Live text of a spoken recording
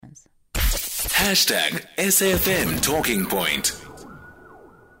#SFM Talking Point.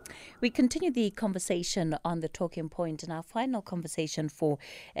 We continue the conversation on the talking point, and our final conversation for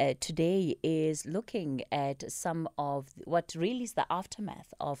today is looking at some of what really is the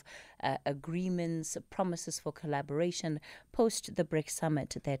aftermath of agreements, promises for collaboration post the BRICS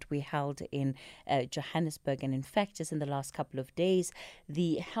summit that we held in Johannesburg. And in fact, just in the last couple of days,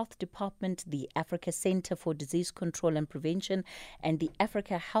 the Health Department, the Africa Center for Disease Control and Prevention, and the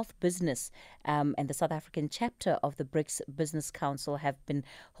Africa Health Business and the South African chapter of the BRICS Business Council have been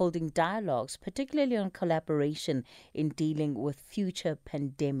holding dialogues, particularly on collaboration in dealing with future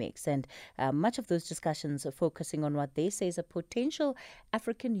pandemics. And much of those discussions are focusing on what they say is a potential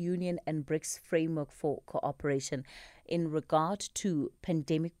African Union and BRICS framework for cooperation in regard to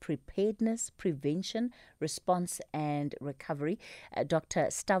pandemic preparedness, prevention, response and recovery. Dr.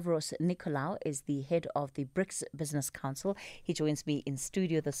 Stavros Nicolaou is the head of the BRICS Business Council. He joins me in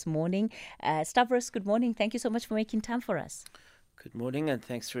studio this morning. Stavros, good morning. Thank you so much for making time for us. Good morning, and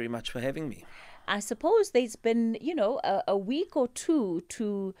thanks very much for having me. I suppose there's been, a week or two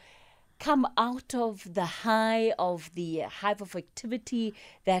to come out of the hive of activity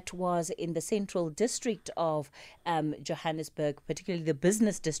that was in the central district of Johannesburg, particularly the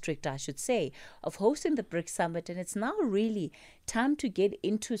business district, I should say, of hosting the BRICS Summit. And it's now really time to get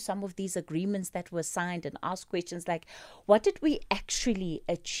into some of these agreements that were signed and ask questions like, what did we actually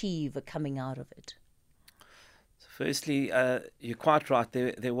achieve coming out of it? Firstly, you're quite right.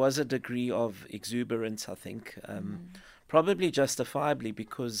 There was a degree of exuberance, I think, probably justifiably,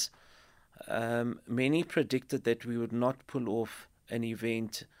 because many predicted that we would not pull off an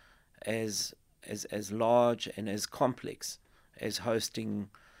event as large and as complex as hosting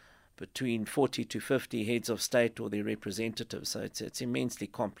between 40 to 50 heads of state or their representatives. So it's immensely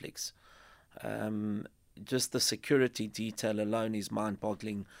complex. Just the security detail alone is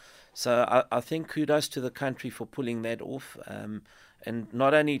mind-boggling. So I think kudos to the country for pulling that off. And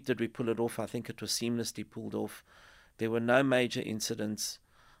not only did we pull it off, I think it was seamlessly pulled off. There were no major incidents.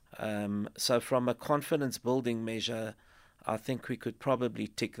 So from a confidence-building measure, I think we could probably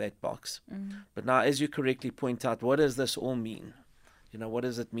tick that box. But now, as you correctly point out, what does this all mean? What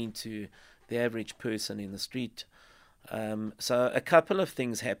does it mean to the average person in the street? So a couple of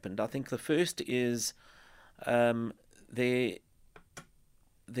things happened. I think the first is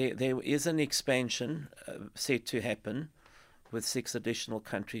there is an expansion set to happen with 6 additional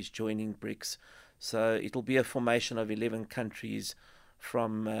countries joining BRICS. So it'll be a formation of 11 countries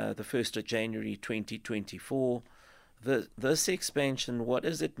from the 1st of January 2024. This expansion, what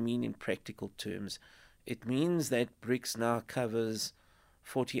does it mean in practical terms? It means that BRICS now covers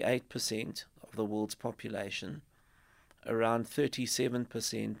 48% of the world's population, around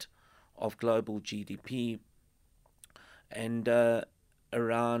 37% of global GDP, and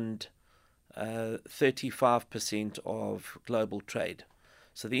around 35% of global trade.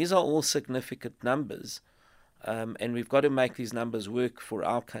 So these are all significant numbers, and we've got to make these numbers work for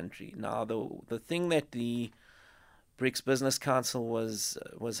our country. Now, the thing that the BRICS Business Council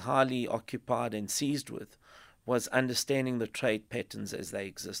was highly occupied and seized with was understanding the trade patterns as they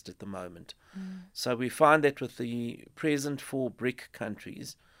exist at the moment. So we find that with the present 4 BRIC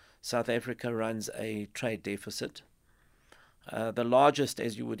countries, South Africa runs a trade deficit. The largest,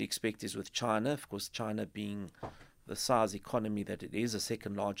 as you would expect, is with China. Of course, China being the size economy that it is, the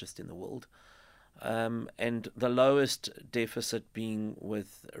second largest in the world. And the lowest deficit being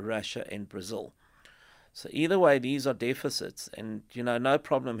with Russia and Brazil. So either way, these are deficits. And, no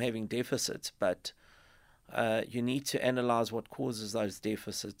problem having deficits, but you need to analyze what causes those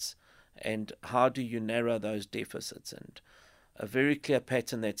deficits and how do you narrow those deficits. And a very clear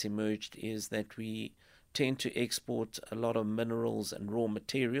pattern that's emerged is that we tend to export a lot of minerals and raw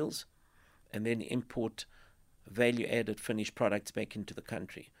materials and then import value-added finished products back into the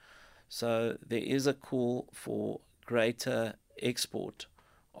country. So there is a call for greater export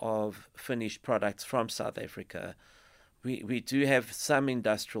of finished products from South Africa. We do have some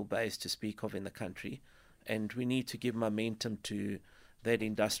industrial base to speak of in the country, and we need to give momentum to that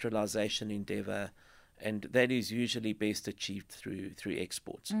industrialization endeavor, and that is usually best achieved through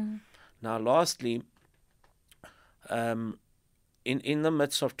exports. Now, lastly, in the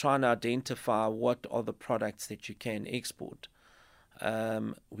midst of trying to identify what are the products that you can export,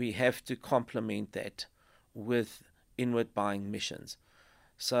 we have to complement that with inward buying missions.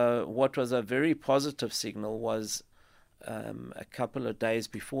 So what was a very positive signal was a couple of days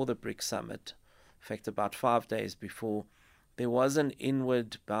before the BRICS summit, in fact about 5 days before, there was an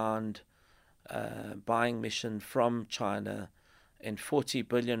inward bound buying mission from China, and 40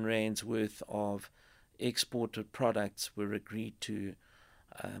 billion rands worth of exported products were agreed to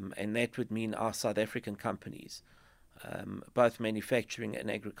And that would mean our South African companies, both manufacturing and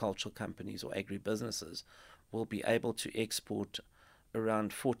agricultural companies or agribusinesses, will be able to export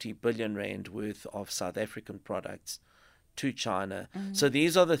around 40 billion rand worth of South African products to China. So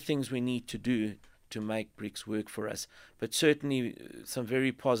these are the things we need to do to make BRICS work for us. But certainly some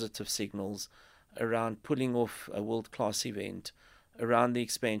very positive signals around pulling off a world-class event, around the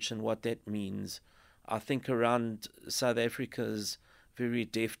expansion, what that means. I think around South Africa's very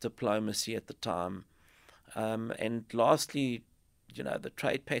deft diplomacy at the time. And lastly, the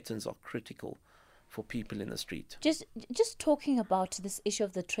trade patterns are critical for people in the street. Just talking about this issue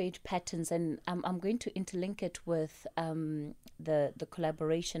of the trade patterns, and I'm going to interlink it with the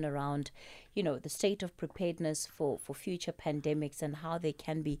collaboration around, the state of preparedness for future pandemics and how there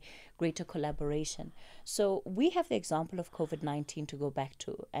can be greater collaboration. So we have the example of COVID-19 to go back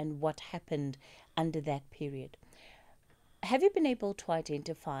to and what happened under that period. Have you been able to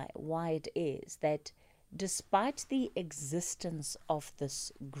identify why it is that despite the existence of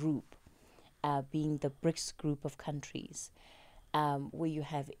this group, being the BRICS group of countries, where you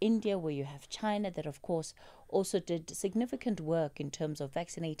have India, where you have China, that of course also did significant work in terms of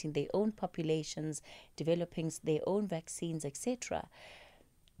vaccinating their own populations, developing their own vaccines, etc.,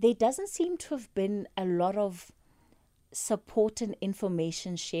 there doesn't seem to have been a lot of support and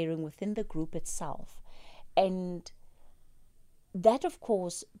information sharing within the group itself. And that, of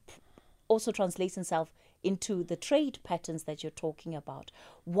course, also translates itself into the trade patterns that you're talking about.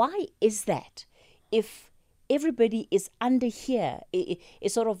 Why is that? If everybody is under here,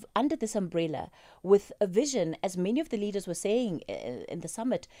 is sort of under this umbrella with a vision, as many of the leaders were saying in the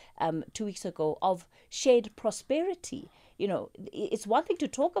summit 2 weeks ago, of shared prosperity. It's one thing to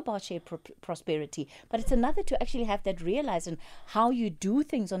talk about shared prosperity, but it's another to actually have that realized in how you do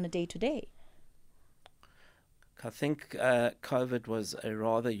things on a day-to-day. I think COVID was a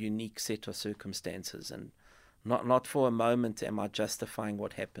rather unique set of circumstances, and not for a moment am I justifying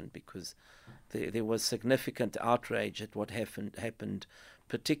what happened, because there was significant outrage at what happened,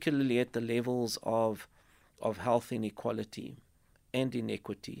 particularly at the levels of health inequality and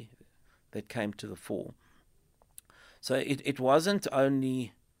inequity that came to the fore. So it wasn't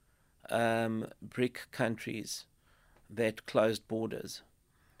only BRIC countries that closed borders.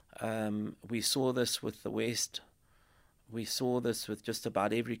 We saw this with the West. We saw this with just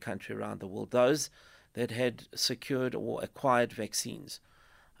about every country around the world. Those that had secured or acquired vaccines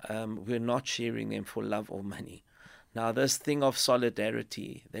were not sharing them for love or money. Now, this thing of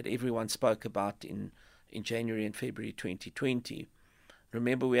solidarity that everyone spoke about in January and February 2020,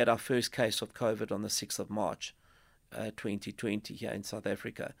 remember we had our first case of COVID on the 6th of March 2020 here in South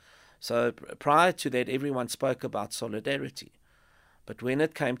Africa. So prior to that, everyone spoke about solidarity. But when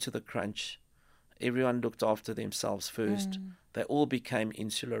it came to the crunch, everyone looked after themselves first. They all became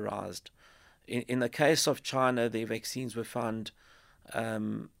insularized. In the case of China, their vaccines were found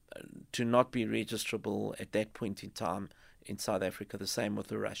to not be registrable at that point in time in South Africa, the same with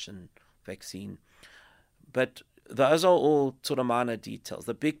the Russian vaccine. But those are all sort of minor details.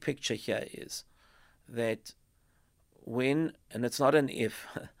 The big picture here is that when, and it's not an if,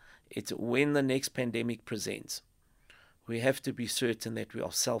 it's when the next pandemic presents, we have to be certain that we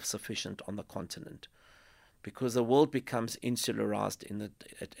are self-sufficient on the continent, because the world becomes insularized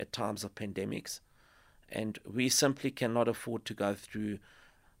at times of pandemics, and we simply cannot afford to go through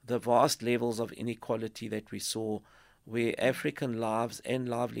the vast levels of inequality that we saw, where African lives and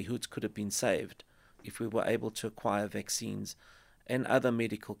livelihoods could have been saved if we were able to acquire vaccines and other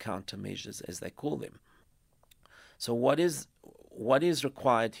medical countermeasures, as they call them. So what is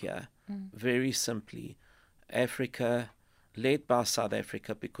required here? Very simply, Africa, led by South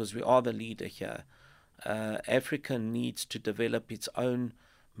Africa, because we are the leader here, Africa needs to develop its own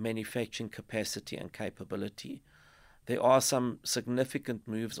manufacturing capacity and capability. There are some significant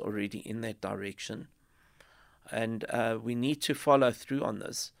moves already in that direction, and we need to follow through on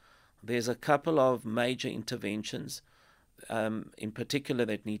this. There's a couple of major interventions in particular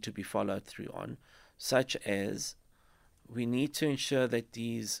that need to be followed through on, such as we need to ensure that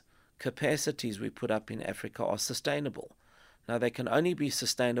these capacities we put up in Africa are sustainable. Now, they can only be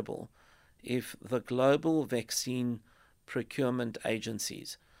sustainable if the global vaccine procurement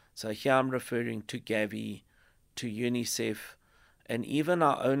agencies, so here I'm referring to Gavi, to UNICEF, and even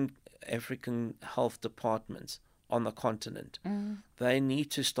our own African health departments on the continent, they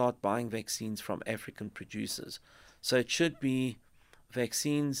need to start buying vaccines from African producers. So it should be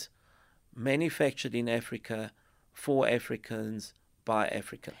vaccines manufactured in Africa for Africans by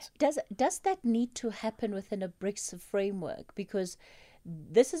Africans. Does that need to happen within a BRICS framework? Because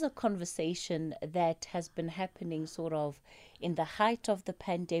this is a conversation that has been happening sort of in the height of the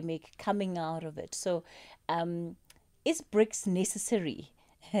pandemic, coming out of it. So is BRICS necessary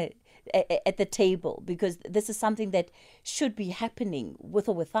at the table? Because this is something that should be happening with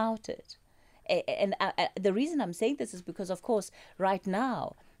or without it. And the reason I'm saying this is because, of course, right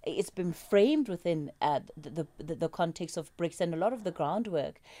now, it's been framed within the context of BRICS, and a lot of the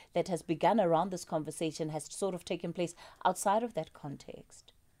groundwork that has begun around this conversation has sort of taken place outside of that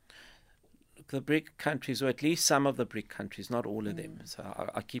context. The BRIC countries, or at least some of the BRIC countries, not all of them.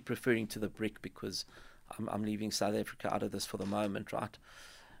 So I keep referring to the BRIC because I'm leaving South Africa out of this for the moment, right?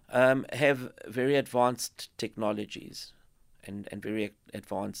 Have very advanced technologies and very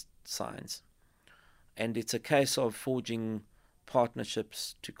advanced science. And it's a case of forging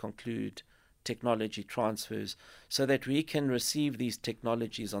partnerships to conclude technology transfers so that we can receive these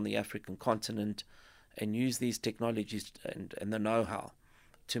technologies on the African continent and use these technologies and the know-how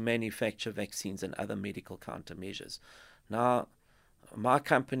to manufacture vaccines and other medical countermeasures. Now, my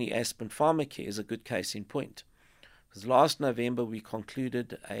company, Aspen Pharmacare, is a good case in point. Because last November we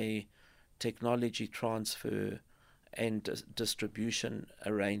concluded a technology transfer and distribution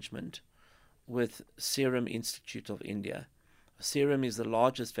arrangement with Serum Institute of India. Serum is the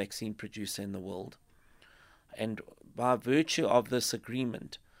largest vaccine producer in the world. And by virtue of this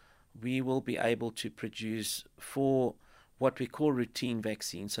agreement, we will be able to produce 4 what we call routine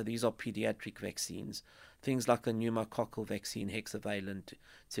vaccines. So these are pediatric vaccines, things like the pneumococcal vaccine, hexavalent,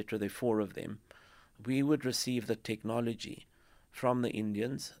 etc. There are 4 of them. We would receive the technology from the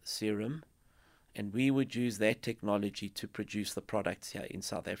Indians, Serum, and we would use that technology to produce the products here in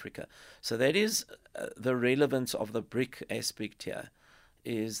South Africa. So that is the relevance of the BRIC aspect here,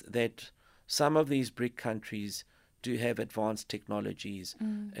 is that some of these BRIC countries do have advanced technologies,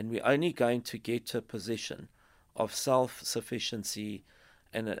 and we're only going to get to a position of self-sufficiency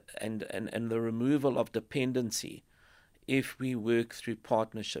and the removal of dependency if we work through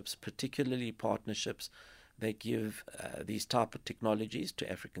partnerships, particularly partnerships that give these type of technologies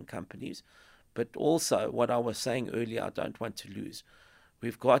to African companies. But also, what I was saying earlier, I don't want to lose.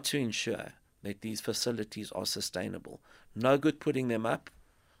 We've got to ensure that these facilities are sustainable. No good putting them up,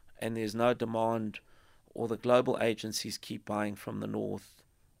 and there's no demand, or the global agencies keep buying from the north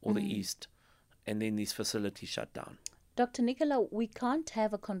or the east, and then these facilities shut down. Dr. Nicolaou, we can't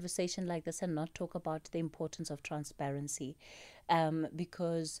have a conversation like this and not talk about the importance of transparency,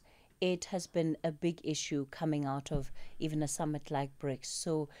 because it has been a big issue coming out of even a summit like BRICS.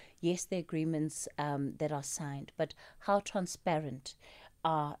 So yes, the agreements that are signed, but how transparent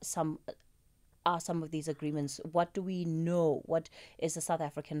are some of these agreements? What do we know? What is the South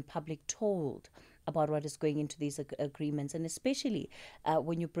African public told about what is going into these agreements? And especially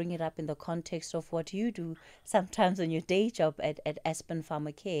when you bring it up in the context of what you do sometimes on your day job at Aspen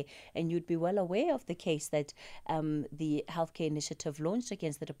Pharmacare, and you'd be well aware of the case that the healthcare initiative launched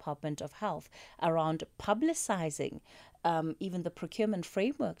against the Department of Health around publicizing even the procurement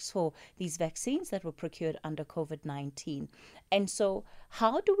frameworks for these vaccines that were procured under COVID-19. And so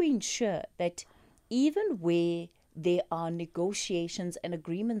how do we ensure that even where there are negotiations and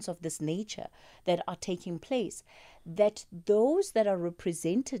agreements of this nature that are taking place, that those that are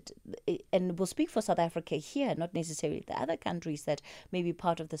represented, and we'll speak for South Africa here, not necessarily the other countries that may be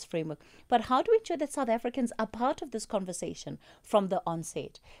part of this framework, but how do we ensure that South Africans are part of this conversation from the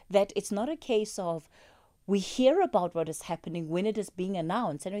onset, that it's not a case of we hear about what is happening when it is being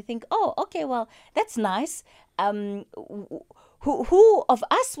announced and we think, oh, okay, well, that's nice. Who of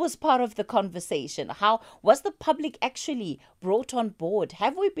us was part of the conversation? How was the public actually brought on board?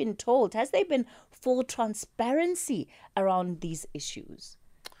 Have we been told? Has there been full transparency around these issues?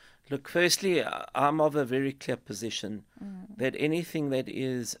 Look, firstly, I'm of a very clear position that anything that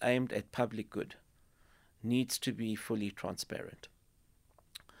is aimed at public good needs to be fully transparent.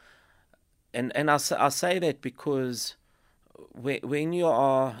 And I say that because when you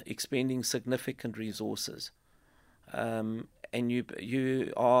are expending significant resources, and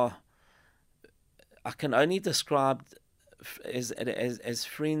you are, I can only describe as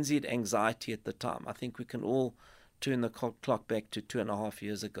frenzied anxiety at the time. I think we can all turn the clock back to 2.5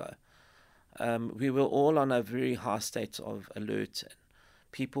 years ago. We were all on a very high state of alert.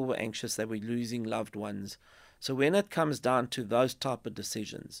 People were anxious. They were losing loved ones. So when it comes down to those type of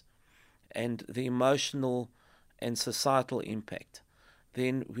decisions and the emotional and societal impact,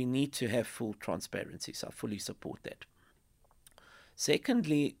 then we need to have full transparency. So I fully support that.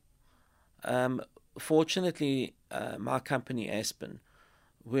 Secondly, fortunately, my company, Aspen,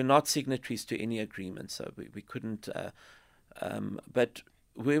 we're not signatories to any agreement, so we couldn't, but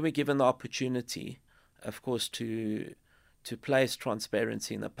we were given the opportunity, of course, to to place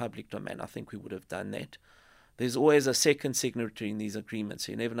transparency in the public domain, I think we would have done that. There's always a second signatory in these agreements,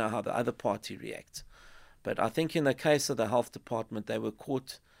 so you never know how the other party reacts. But I think in the case of the health department, they were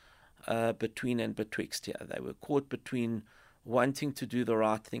caught between and betwixt here. They were caught between wanting to do the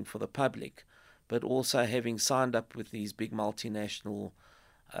right thing for the public, but also having signed up with these big multinational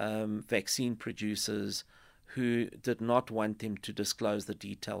vaccine producers who did not want them to disclose the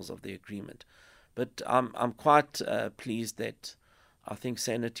details of the agreement. But I'm quite pleased that I think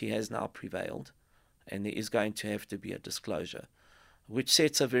sanity has now prevailed, and there is going to have to be a disclosure, which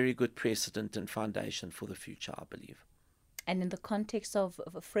sets a very good precedent and foundation for the future, I believe. And in the context of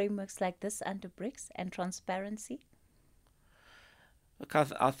frameworks like this under BRICS and transparency? Look,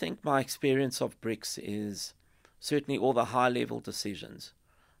 I think my experience of BRICS is certainly all the high-level decisions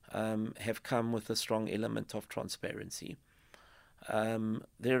have come with a strong element of transparency.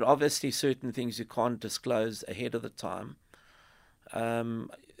 There are obviously certain things you can't disclose ahead of the time.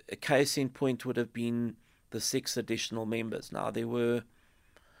 A case in point would have been the 6 additional members. Now, there were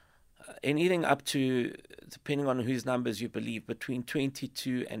anything up to, depending on whose numbers you believe, between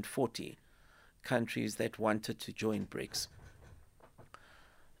 22 and 40 countries that wanted to join BRICS.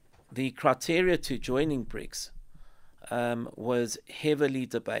 The criteria to joining BRICS was heavily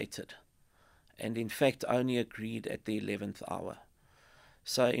debated, and in fact only agreed at the 11th hour.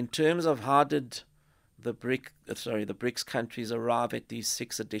 So in terms of how did the BRICS countries arrive at these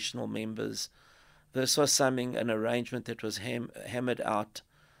 6 additional members, this was an arrangement that was hammered out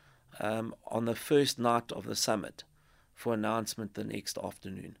on the first night of the summit for announcement the next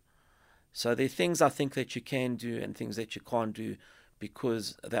afternoon. So there are things I think that you can do and things that you can't do,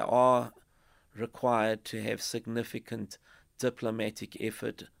 because they are required to have significant diplomatic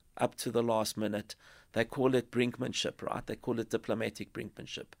effort up to the last minute. They call it brinkmanship, right? They call it diplomatic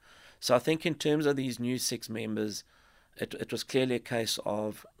brinkmanship. So I think in terms of these new 6 members, it was clearly a case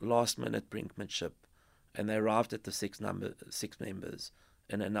of last-minute brinkmanship, and they arrived at the 6 members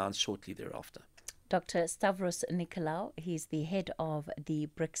and announced shortly thereafter. Dr. Stavros Nicolaou, he's the head of the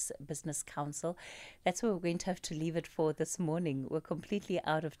BRICS Business Council. That's where we're going to have to leave it for this morning. We're completely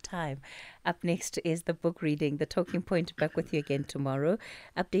out of time. Up next is the book reading, The Talking Point. Back with you again tomorrow.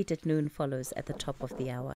 Update at noon follows at the top of the hour.